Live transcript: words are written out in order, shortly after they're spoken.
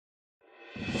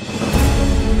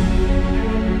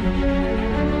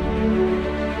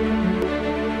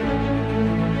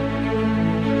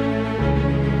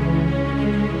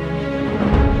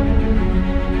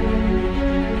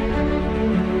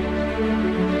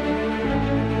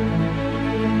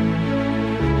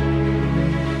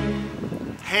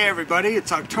everybody,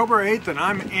 it's October 8th and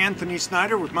I'm Anthony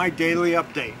Snyder with my daily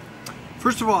update.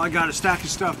 First of all, I got a stack of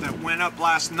stuff that went up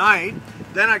last night.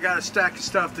 Then I got a stack of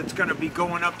stuff that's going to be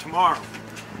going up tomorrow.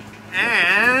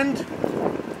 And,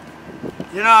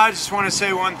 I just want to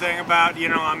say one thing about,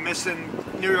 I'm missing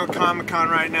New York Comic Con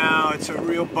right now. It's a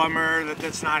real bummer that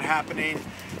that's not happening.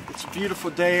 It's a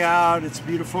beautiful day out. It's a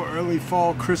beautiful early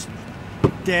fall, crisp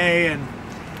day. And,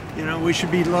 we should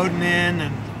be loading in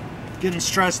and getting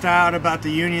stressed out about the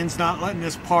unions not letting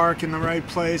us park in the right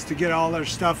place to get all their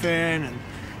stuff in and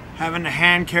having to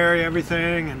hand carry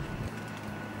everything.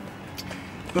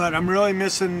 But I'm really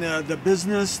missing the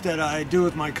business that I do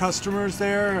with my customers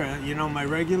there, my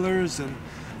regulars and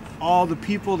all the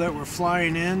people that were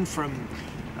flying in from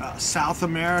South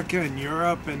America and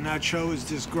Europe, and that show is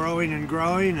just growing and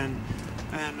growing, and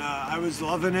I was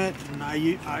loving it. And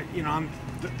I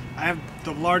have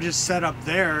the largest setup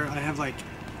there. I have like,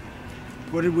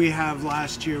 what did we have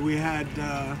last year? We had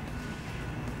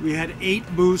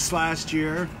 8 booths last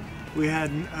year. We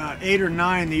had 8 or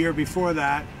 9 the year before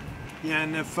that. Yeah,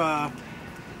 and if yeah.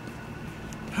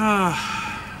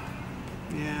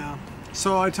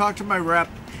 So I talked to my rep,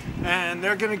 and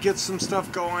they're gonna get some stuff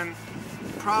going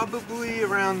probably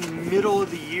around the middle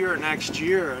of the year next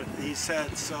year, he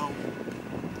said. So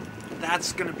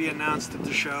that's gonna be announced at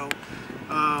the show.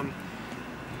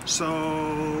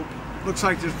 So looks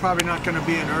like there's probably not going to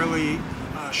be an early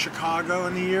Chicago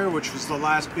in the year, which was the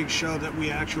last big show that we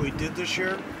actually did this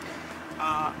year.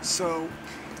 So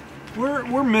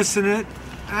we're missing it,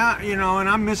 and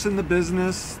I'm missing the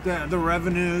business, the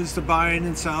revenues, the buying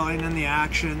and selling, and the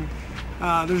action.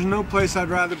 There's no place I'd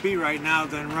rather be right now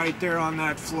than right there on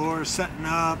that floor, setting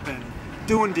up and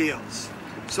doing deals.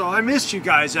 So I missed you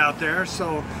guys out there.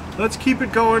 So let's keep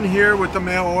it going here with the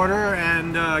mail order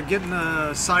and getting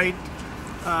the site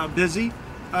busy.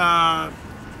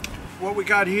 What we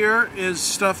got here is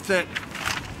stuff that,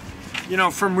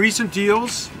 from recent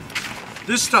deals.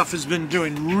 This stuff has been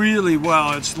doing really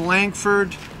well. It's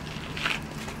Langford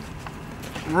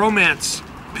romance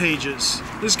pages.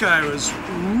 This guy was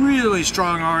really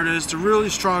strong artist, a really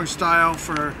strong style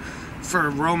for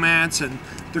romance, and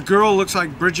the girl looks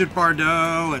like Bridget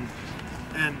Bardot,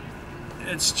 and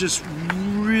it's just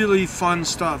really fun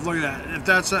stuff. Look at that. If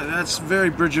that's very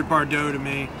Bridget Bardot to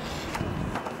me.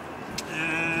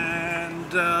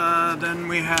 And then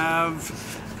we have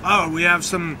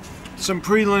some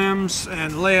prelims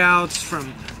and layouts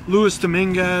from Luis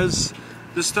Dominguez.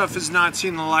 This stuff has not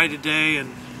seen the light of day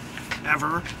in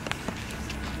ever.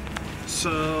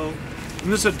 So,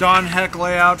 and this is a Don Heck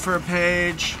layout for a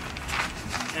page.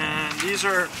 And these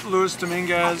are Luis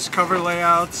Dominguez cover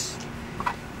layouts.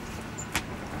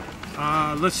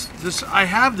 I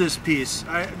have this piece,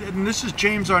 and this is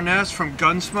James Arness from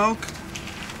Gunsmoke.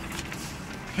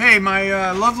 Hey,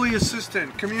 my lovely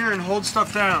assistant, come here and hold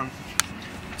stuff down.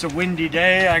 It's a windy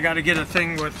day. I got to get a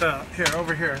thing with here,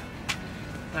 over here.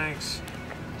 Thanks.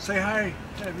 Say hi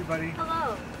to everybody.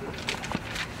 Hello.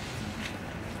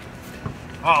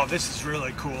 Oh, this is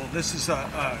really cool. This is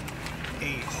a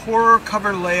horror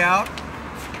cover layout.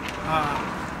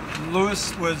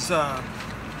 Lewis was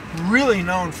really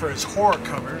known for his horror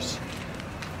covers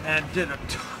and did a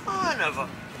ton of them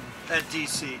at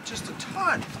DC, just a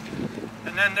ton.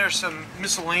 And then there's some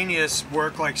miscellaneous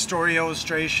work like story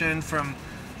illustration from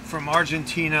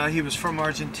Argentina. He was from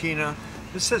Argentina.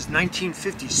 This says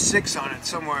 1956 on it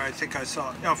somewhere. I think I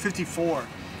saw it. No, 54.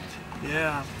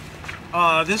 Yeah.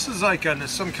 This is like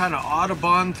some kind of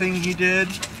Audubon thing he did.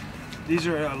 These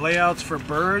are layouts for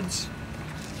birds.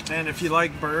 And if you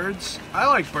like birds, I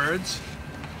like birds.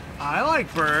 I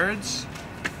like birds.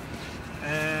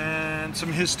 And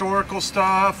some historical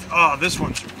stuff. Oh, this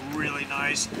one's really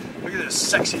nice. Look at this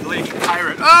sexy lady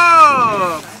pirate.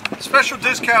 Oh! Special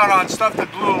discount on stuff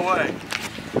that blew away.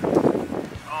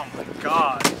 Oh my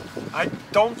God. I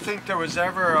don't think there was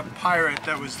ever a pirate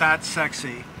that was that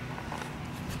sexy.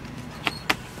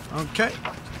 Okay.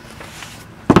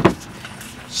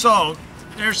 So,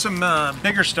 there's some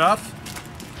bigger stuff.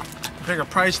 Bigger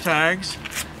price tags.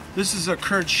 This is a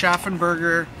Kurt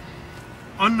Schaffenberger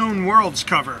Unknown Worlds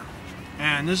cover,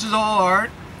 and this is all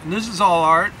art, and this is all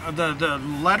art. The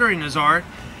lettering is art,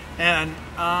 and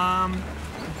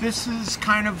this is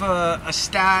kind of a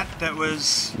stat that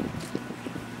was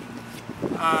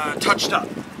touched up.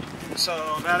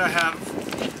 So that I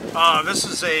have. This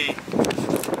is a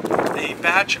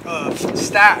batch of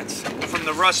stats from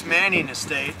the Russ Manning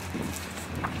estate.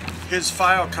 His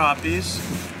file copies.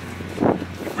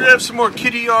 We have some more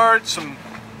kitty art, some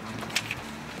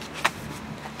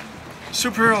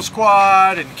Superhero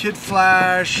Squad and Kid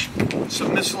Flash,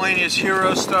 some miscellaneous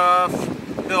hero stuff.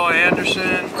 Bill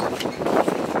Anderson.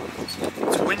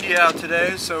 It's windy out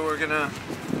today, so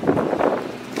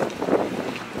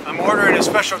I'm ordering a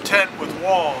special tent with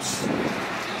walls,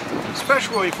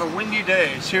 especially for windy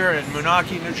days here in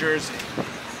Moonachie, New Jersey,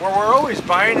 where we're always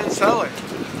buying and selling.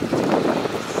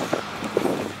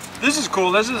 This is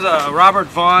cool. This is a Robert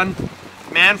Vaughn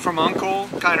Man from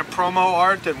U.N.C.L.E. kind of promo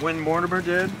art that Win Mortimer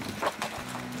did.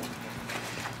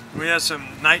 We have some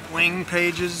Nightwing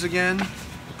pages again.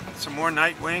 Some more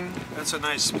Nightwing. That's a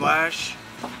nice splash.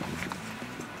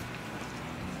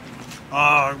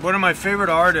 One of my favorite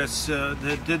artists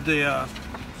that did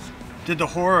the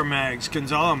horror mags,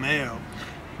 Gonzalo Mayo.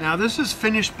 Now this is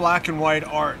finished black and white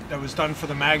art that was done for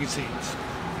the magazines,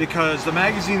 because the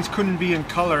magazines couldn't be in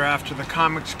color after the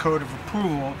Comics Code of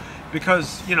Approval,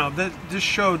 because, you know, this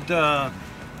showed,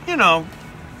 you know,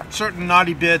 certain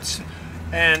naughty bits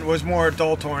and was more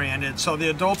adult oriented. So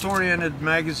the adult oriented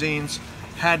magazines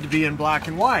had to be in black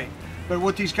and white. But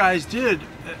what these guys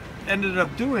ended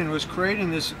up doing was creating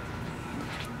this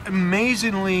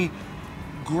amazingly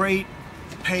great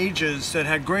pages that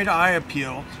had great eye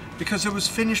appeal because it was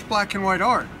finished black and white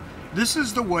art. This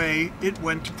is the way it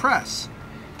went to press.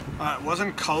 It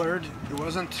wasn't colored. It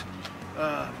wasn't,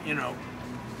 you know,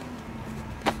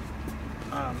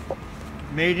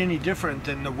 made any different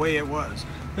than the way it was.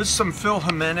 This is some Phil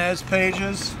Jimenez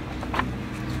pages,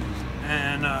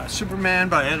 and Superman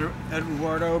by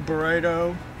Eduardo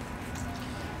Barreto.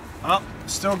 Oh,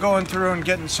 still going through and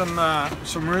getting some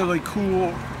really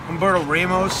cool Humberto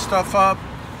Ramos stuff up.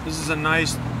 This is a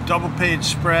nice double-page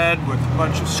spread with a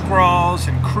bunch of scrawls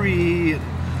and Kree and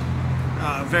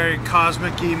very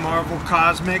cosmic-y, Marvel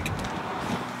cosmic.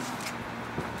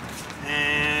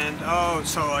 And oh,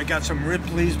 so I got some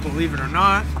Ripley's Believe It or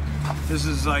Not. This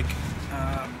is like,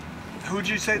 who'd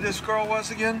you say this girl was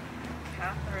again?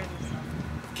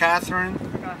 Catherine.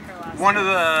 One of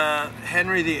the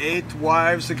Henry VIII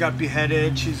wives that got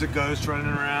beheaded. She's a ghost running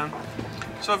around.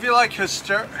 So if you like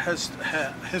historical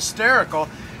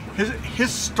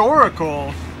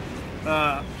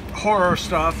horror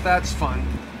stuff, that's fun.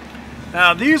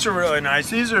 Now these are really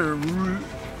nice. These are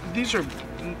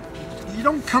you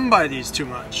don't come by these too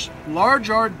much. Large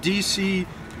art DC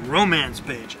romance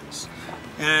pages,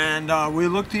 and we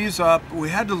looked these up. We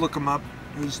had to look them up.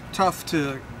 It was tough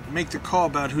to make the call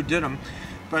about who did them,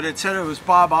 but it said it was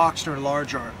Bob Oxner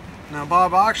Large Art. Now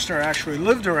Bob Oxner actually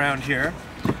lived around here,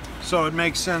 so it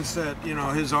makes sense that, you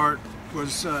know, his art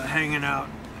was hanging out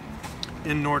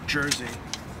in North Jersey.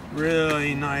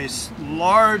 Really nice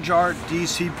large art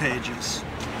DC pages.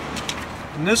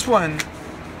 And this one,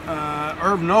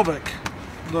 Herb Novik,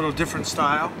 a little different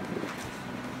style.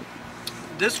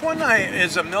 This one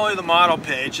is a Millie the Model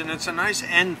page, and it's a nice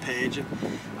end page.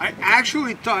 I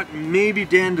actually thought maybe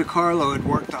Dan DeCarlo had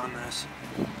worked on this.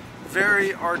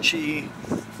 Very Archie,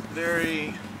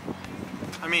 very,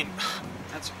 I mean,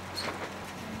 that's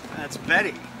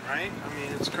Betty, right? I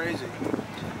mean, it's crazy.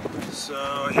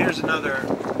 So here's another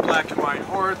black and white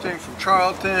horror thing from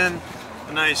Charlton.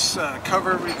 A nice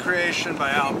cover recreation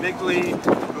by Al Bigley,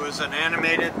 who is an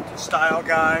animated style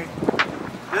guy.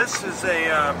 This is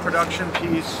a production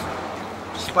piece,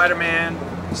 Spider-Man,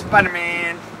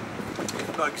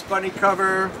 Bugs Bunny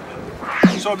cover.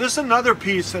 So this is another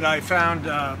piece that I found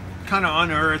kind of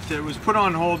unearthed. It was put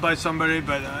on hold by somebody,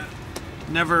 but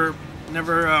never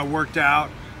worked out.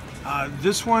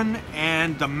 This one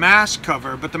and the mask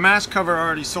cover, but the mask cover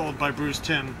already sold by Bruce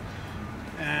Timm.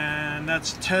 And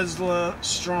that's Tesla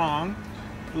Strong,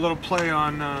 a little play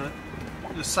on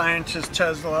the scientist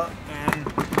Tesla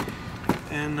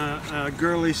and a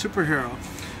girly superhero.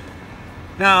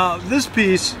 Now this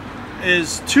piece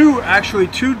is actually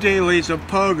two dailies of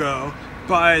Pogo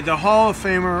by the Hall of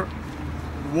Famer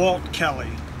Walt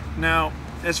Kelly. Now,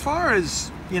 as far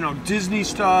as, you know, Disney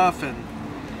stuff and,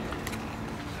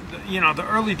 you know, the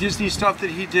early Disney stuff that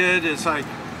he did is like,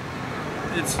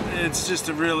 it's just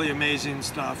a really amazing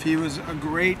stuff. He was a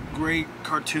great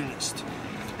cartoonist,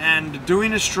 and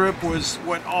doing a strip was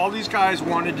what all these guys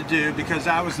wanted to do because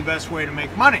that was the best way to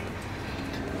make money.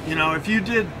 You know, if you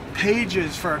did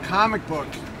pages for a comic book,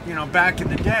 you know, back in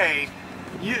the day,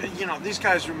 you know, these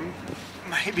guys were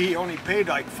maybe only paid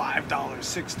like $5, $6,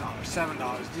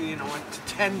 $7, you know, went to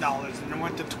 $10 and then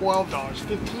went to $12,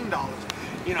 $15.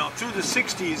 You know, through the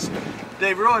 60s,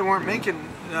 they really weren't making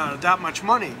that much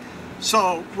money.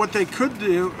 So what they could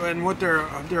do, and what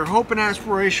their hope and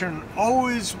aspiration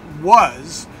always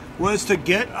was to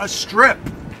get a strip.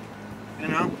 You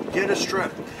know, get a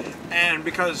strip. And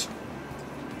because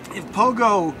if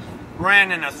Pogo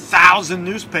ran in 1,000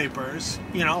 newspapers,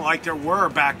 you know, like there were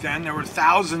back then, there were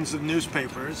thousands of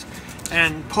newspapers,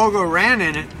 and Pogo ran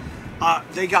in it,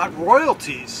 they got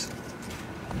royalties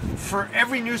for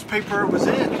every newspaper it was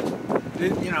in.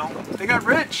 You know, they got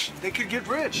rich. They could get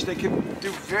rich. They could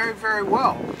do very, very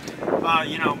well.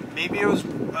 You know, maybe it was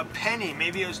a penny,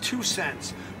 maybe it was 2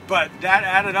 cents, but that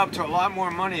added up to a lot more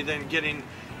money than getting,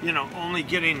 you know, only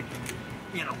getting,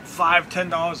 you know, $5,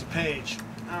 $10 a page.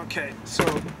 Okay, so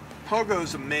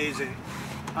Pogo's amazing.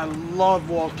 I love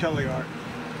Walt Kelly art.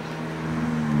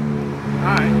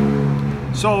 All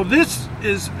right, so this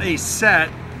is a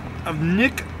set of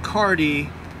Nick Cardy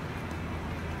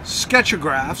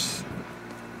sketchographs.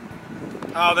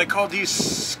 They call these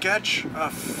sketch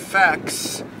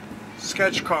effects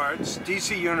sketch cards,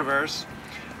 DC Universe.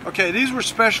 Okay, these were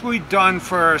specially done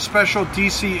for a special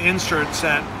DC insert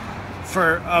set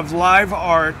of live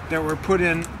art that were put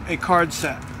in a card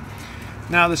set.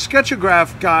 Now the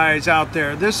sketchograph guys out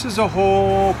there, this is a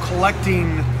whole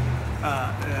collecting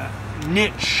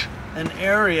niche, an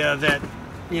area that,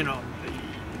 you know,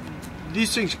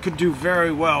 these things could do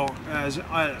very well as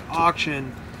an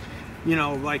auction. You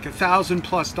know, like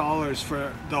 $1,000+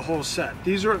 for the whole set.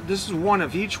 This is one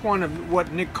of each one of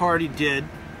what Nick Cardy did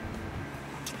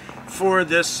for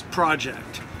this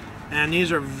project, and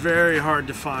these are very hard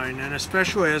to find, and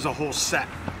especially as a whole set.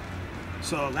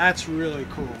 So that's really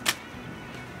cool.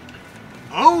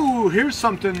 Oh, here's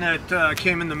something that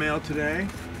came in the mail today.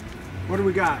 What do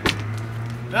we got?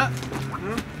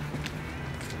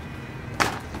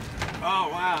 Oh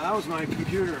wow, that was my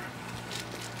computer.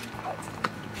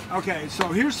 Okay, so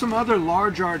here's some other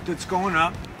large art that's going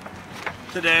up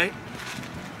today.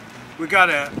 We got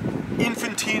a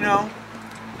Infantino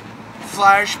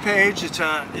Flash page.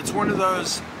 It's one of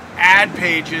those ad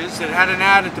pages that had an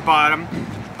ad at the bottom,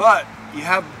 but you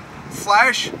have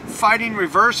Flash fighting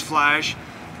Reverse Flash,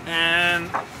 and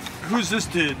who's this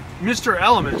dude? Mr.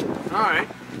 Element. All right.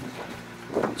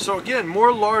 So again,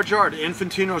 more large art.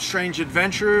 Infantino Strange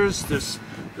Adventures.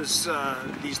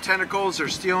 These tentacles are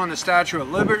stealing the Statue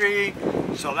of Liberty,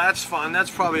 so that's fun.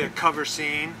 That's probably a cover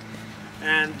scene.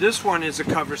 And this one is a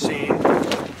cover scene,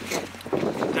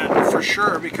 that for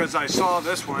sure, because I saw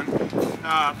this one.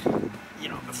 You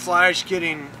know, the Flash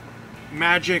getting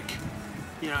magic,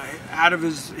 you know, out of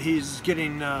his, he's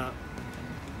getting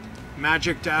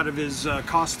magicked out of his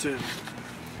costume.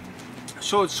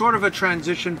 So it's sort of a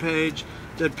transition page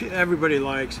that everybody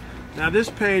likes. Now this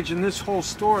page and this whole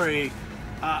story,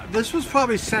 this was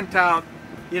probably sent out,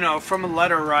 you know, from a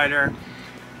letter writer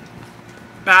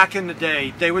back in the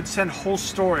day. They would send whole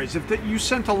stories. If you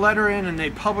sent a letter in and they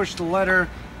published the letter,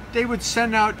 they would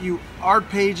send out you art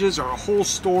pages or a whole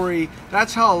story.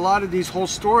 That's how a lot of these whole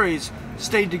stories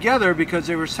stayed together, because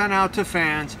they were sent out to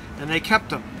fans and they kept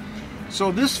them.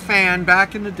 So this fan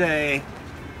back in the day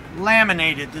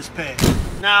laminated this page.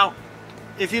 Now,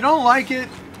 if you don't like it,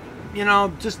 you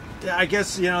know, I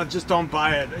guess, you know, just don't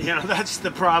buy it. You know, that's the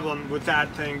problem with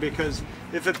that thing, because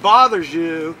if it bothers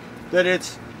you that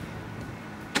it's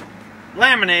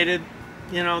laminated,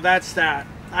 you know, that's that.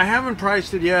 I haven't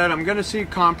priced it yet. I'm going to see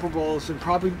comparables and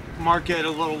probably mark it a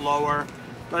little lower.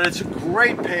 But it's a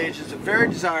great page. It's a very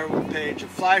desirable page. A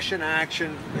Flash in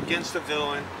action against a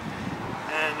villain.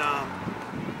 And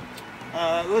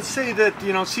let's say that,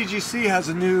 you know, CGC has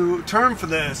a new term for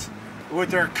this, with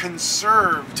their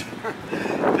conserved.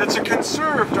 It's a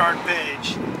conserved art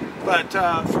page, but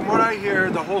from what I hear,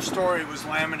 the whole story was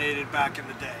laminated back in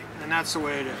the day, and that's the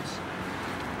way it is.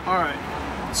 All right,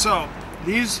 so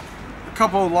these, a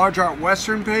couple of large art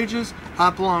Western pages,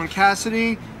 Hopalong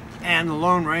Cassidy and the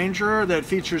Lone Ranger, that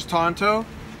features Tonto.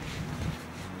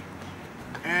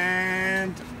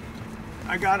 And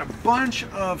I got a bunch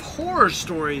of horror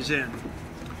stories in.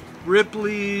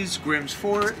 Ripley's,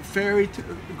 Grimm's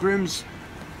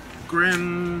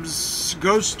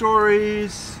Ghost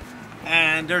Stories,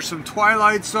 and there's some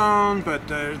Twilight Zone, but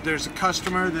there's a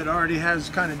customer that already has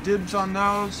kind of dibs on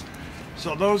those,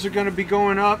 so those are going to be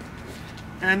going up.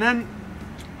 And then,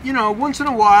 you know, once in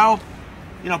a while,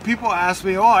 you know, people ask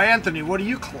me, "Oh, Anthony, what do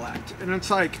you collect?" And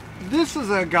it's like, this is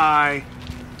a guy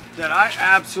that I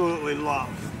absolutely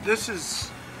love. This is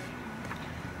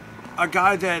a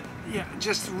guy that, yeah,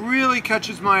 just really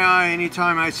catches my eye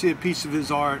anytime I see a piece of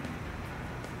his art,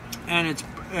 and it's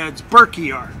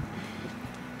Berkey art.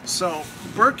 So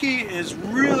Berkey is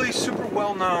really super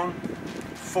well known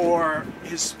for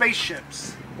his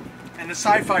spaceships and the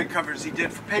sci-fi covers he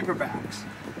did for paperbacks.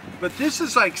 But this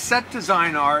is like set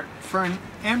design art for an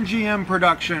MGM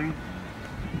production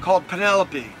called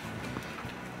Penelope.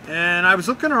 And I was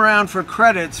looking around for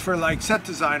credits for like set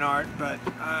design art, but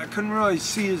I couldn't really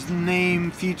see his name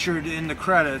featured in the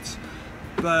credits.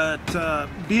 But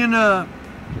being a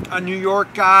New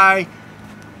York guy,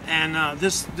 and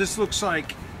this looks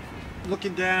like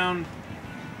looking down,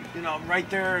 you know, right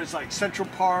there is like Central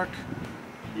Park.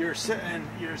 You're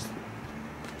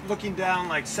looking down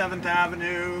like 7th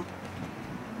Avenue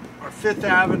or 5th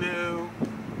Avenue,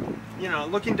 you know,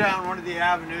 looking down one of the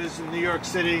avenues in New York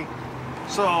City.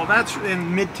 So that's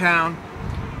in Midtown,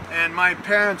 and my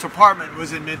parents' apartment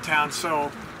was in Midtown,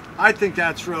 so I think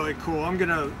that's really cool. I'm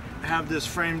gonna have this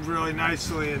framed really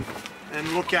nicely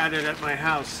and look at it at my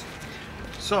house.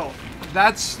 So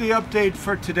that's the update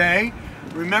for today.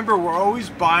 Remember, we're always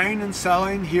buying and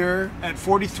selling here at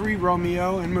 43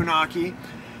 Romeo in Moonachie.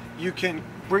 You can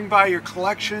bring by your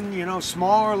collection, you know,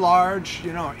 small or large,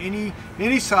 you know,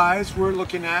 any size we're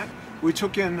looking at. We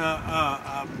took in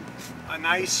a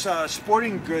nice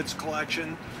sporting goods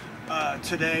collection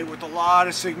today with a lot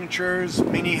of signatures,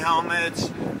 mini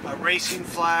helmets, a racing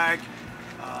flag.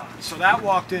 So that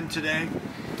walked in today.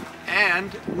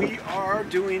 And we are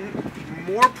doing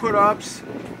more put-ups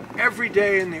every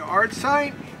day in the art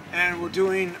site, and we're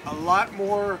doing a lot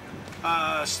more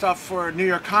stuff for New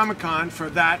York Comic Con for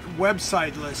that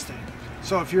website listing.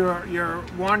 So if you're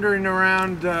wandering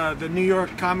around the New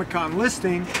York Comic Con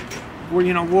listing,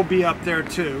 we'll be up there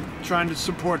too, trying to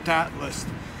support that list.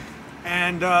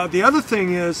 And the other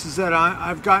thing is that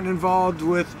I've gotten involved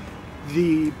with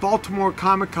the Baltimore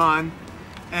Comic Con,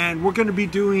 and we're going to be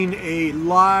doing a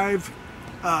live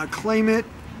claim it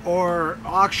or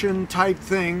auction type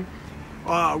thing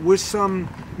with some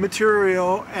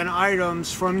material and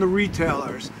items from the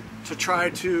retailers to try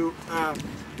to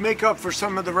make up for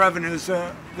some of the revenues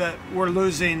that we're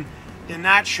losing in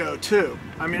that show too.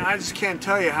 I mean, I just can't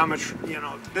tell you how much, you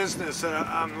know, business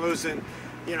I'm losing,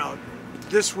 you know,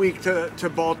 this week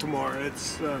to Baltimore.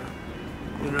 It's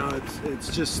you know,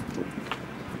 it's just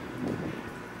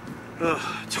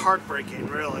it's heartbreaking,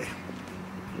 really.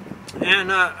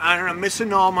 And I'm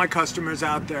missing all my customers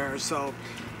out there. So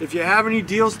if you have any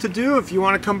deals to do, if you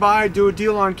want to come by, do a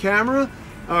deal on camera,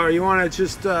 or you want to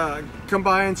just come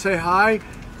by and say hi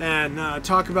and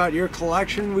talk about your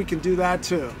collection, we can do that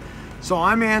too. So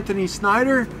I'm Anthony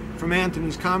Snyder from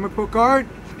Anthony's Comic Book Art,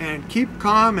 and keep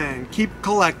calm and keep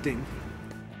collecting.